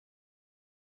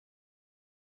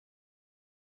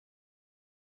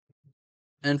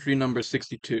Entry number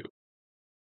 62.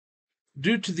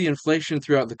 Due to the inflation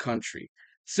throughout the country,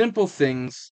 simple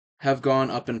things have gone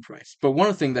up in price. But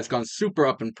one thing that's gone super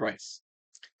up in price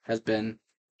has been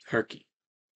turkey.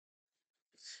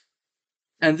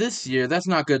 And this year, that's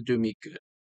not going to do me good.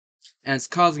 And it's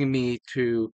causing me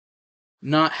to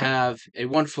not have a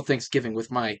wonderful Thanksgiving with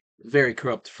my very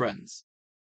corrupt friends.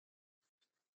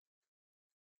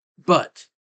 But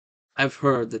I've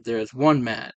heard that there is one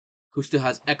man who still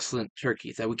has excellent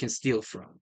turkeys that we can steal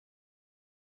from.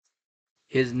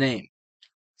 His name,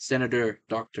 Senator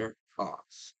Dr.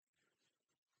 Oz.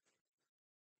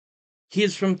 He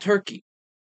is from Turkey,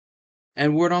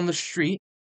 and word on the street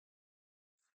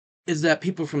is that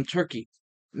people from Turkey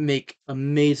make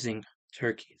amazing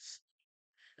turkeys.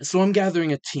 And so I'm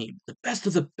gathering a team, the best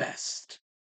of the best,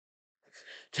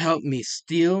 to help me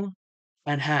steal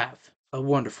and have a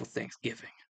wonderful Thanksgiving.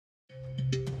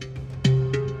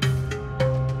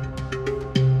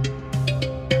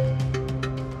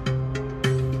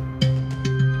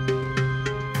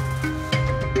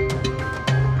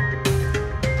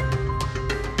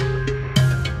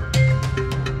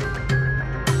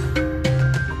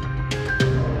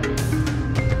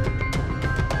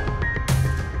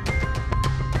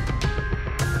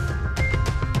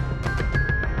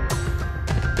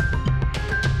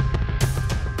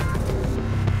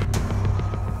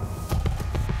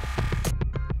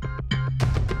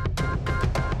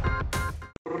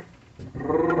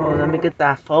 Oh, let me get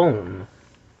that phone.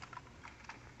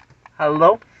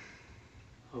 Hello?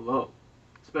 Hello.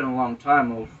 It's been a long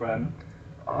time, old friend.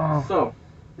 Oh, So,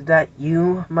 is that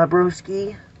you, my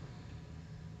broski?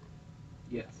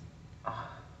 yes. Oh,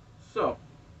 So,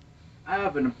 I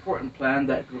have an important plan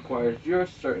that requires your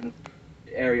certain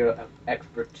area of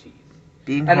expertise.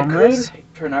 being And homeless? it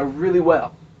could turn out really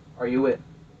well. Are you in?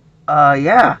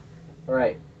 Yeah.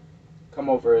 Alright. Come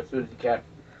over as soon as you can.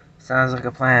 Sounds like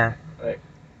a plan. Alright.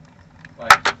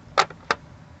 Bye.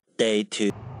 Day 2.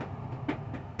 What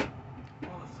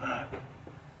was that?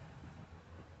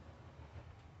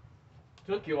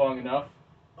 Took you long enough.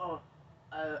 Oh,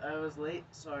 I was late.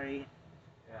 Sorry.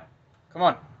 Yeah. Come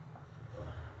on.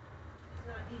 It's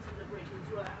not easy to break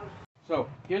into a house. So,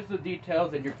 here's the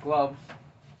details and your gloves.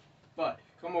 But,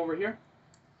 come over here.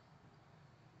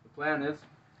 The plan is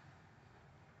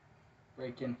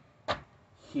break in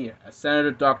here at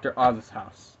Senator Dr. Oz's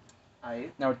house.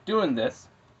 Now, we're doing this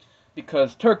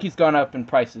because turkey's gone up in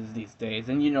prices these days,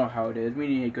 and you know how it is. We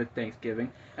need a good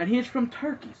Thanksgiving. And he's from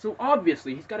Turkey, so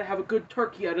obviously he's got to have a good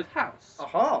turkey at his house.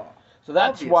 Aha. So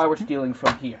that's why we're stealing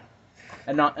from here,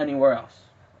 and not anywhere else.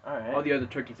 Alright. All the other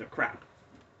turkeys are crap.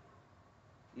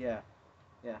 Yeah.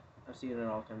 I'm seeing it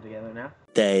all come together now.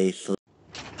 Day 3.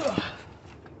 What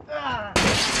are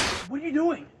you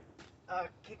doing?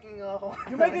 Kicking a hole.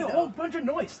 You're making a whole bunch of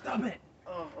noise. Stop it.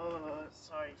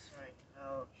 Sorry.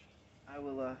 I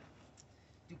will,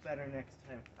 do better next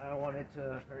time. I don't want it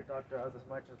to hurt Dr. Oz as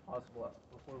much as possible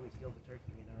before we steal the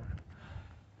turkey, you know.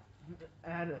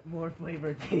 Add more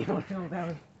flavor to the oil. That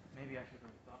was... Maybe I should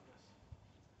have thought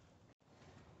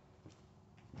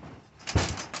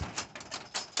this.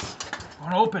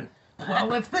 Won't open. Well,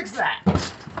 let's fix that!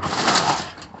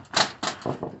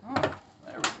 Oh,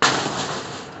 there we go.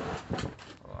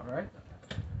 Alright.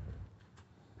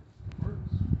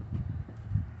 Works.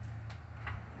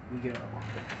 We go.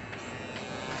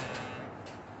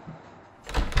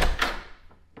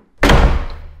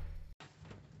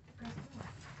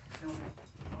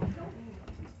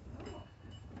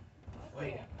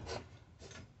 Wait.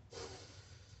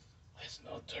 I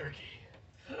smell turkey.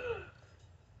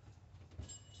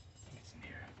 It's in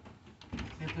here.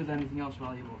 See if there's anything else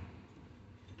valuable.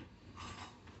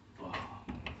 Oh.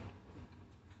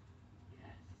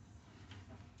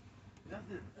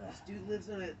 This dude lives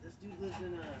in a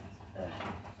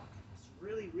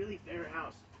really fair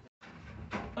house.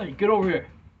 Hey, get over here.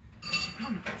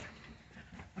 What'd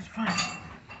you find?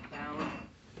 Found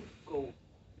gold.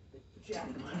 The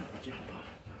jackpot.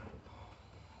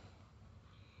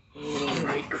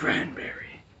 Alright,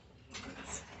 cranberry.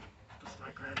 That's my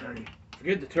cranberry.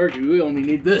 Forget the turkey, we only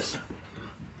need this.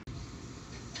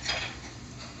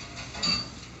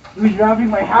 Who's robbing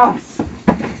my house?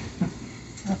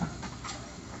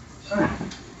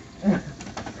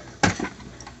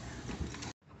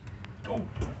 Go.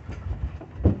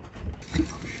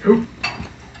 Shoot.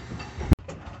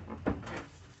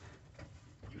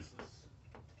 Useless.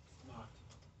 Locked.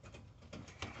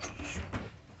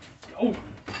 Go.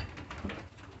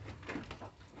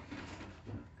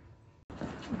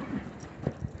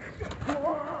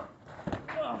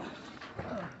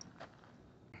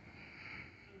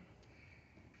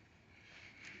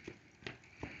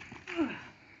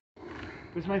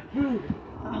 Where's my food?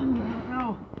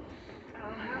 No.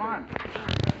 Come on.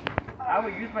 I will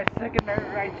use my secondary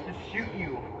rights to shoot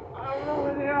you. I don't know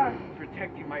where they are.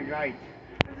 Protecting my rights.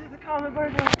 This is the common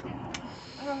burger.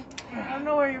 I don't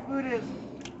know where your food is.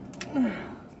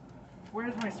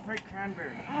 Where's my Sprite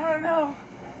cranberry? I don't know.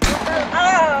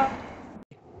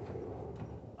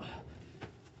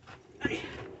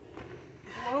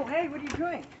 Oh, hey, what are you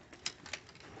doing?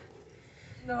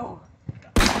 No.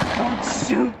 Don't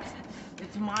shoot.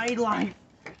 It's my life.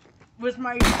 Where's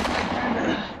my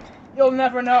cranberry? You'll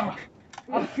never know.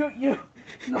 I'll shoot you.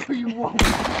 No, you won't.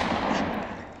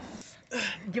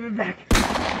 Give it back.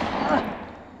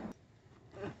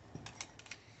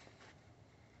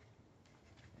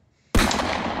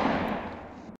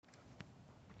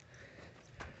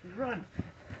 Run.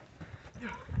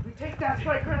 We take that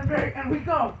Sprite cranberry and we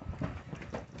go.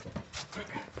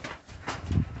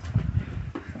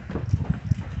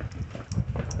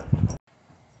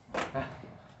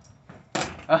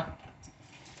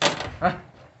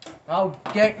 I'll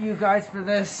get you guys for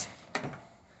this.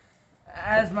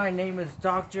 As my name is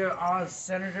Dr. Oz,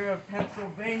 Senator of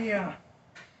Pennsylvania.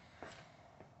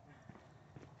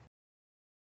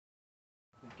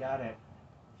 We got it.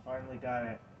 Finally got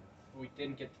it. We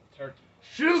didn't get the turkey.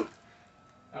 Shoot!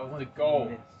 That was the goal.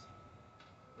 With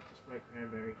the Sprite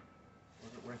cranberry.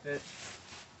 Was it worth it?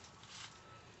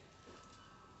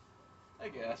 I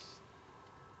guess.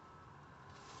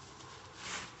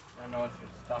 I don't know if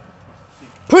it's stuff.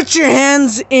 Put your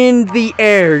hands in the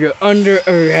air. You're under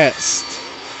arrest.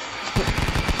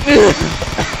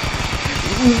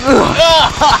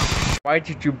 Why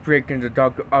did you break into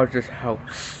Dr. Oz's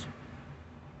house?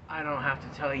 I don't have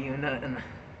to tell you nothing.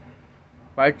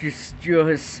 Why did you steal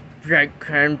his Sprite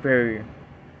cranberry?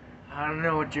 I don't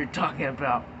know what you're talking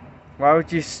about. Why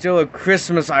would you steal a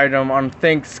Christmas item on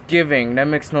Thanksgiving? That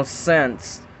makes no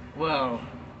sense. Well,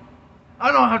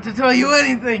 I don't have to tell you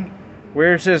anything.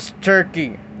 Where's his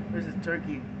turkey? Where's his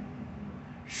turkey?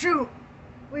 Shoot!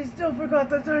 We still forgot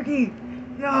the turkey!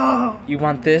 No! You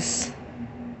want this?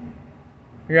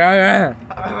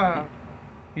 Yeah.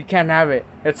 You can't have it.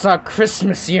 It's not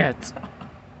Christmas yet.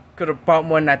 Could have bought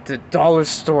one at the dollar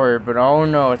store, but oh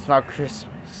no, it's not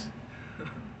Christmas. I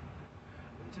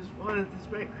just wanted this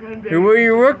Sprite cranberry. Who were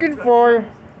you working for?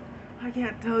 I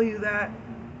can't tell you that.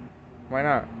 Why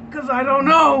not? Because I don't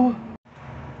know!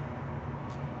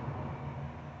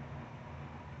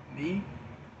 Me?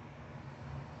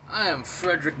 I am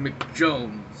Frederick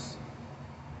McJones.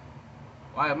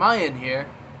 Why am I in here?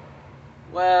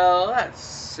 Well, that's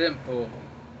simple.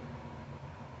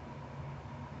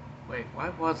 Wait, why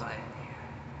was I in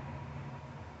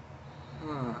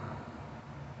here?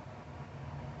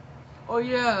 Oh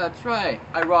yeah, that's right.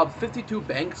 I robbed 52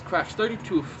 banks, crashed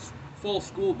 32 full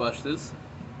school buses.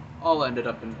 All ended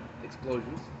up in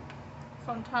explosions.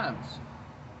 Fun times.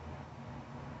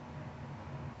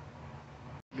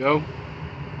 Go. What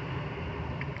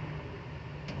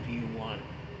do you want?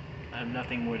 I have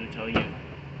nothing more to tell you.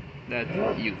 That's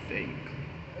what you think.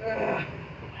 I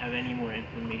don't have any more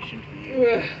information for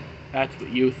you. That's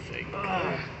what you think.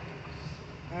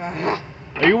 Are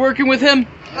you working with him?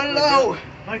 Hello!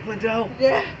 Mike Lindell?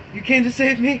 Yeah? You came to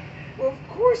save me? Well, of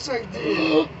course I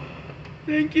did.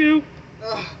 Thank you.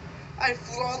 I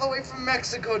flew all the way from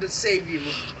Mexico to save you.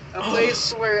 A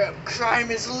place where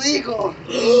crime is legal.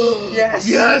 Yes.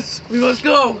 Yes, we must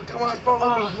go. Come on,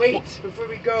 follow me. Wait before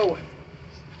we go.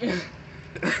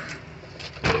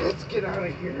 Let's get out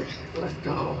of here. Let's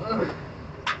go.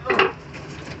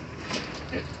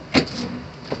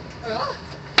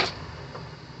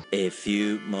 A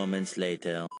few moments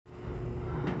later.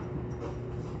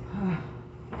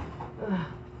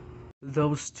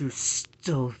 Those two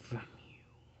stole from you.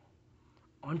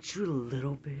 Aren't you a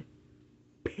little bit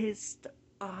pissed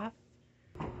off?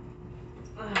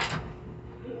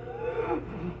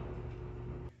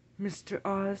 Mr.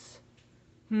 Oz?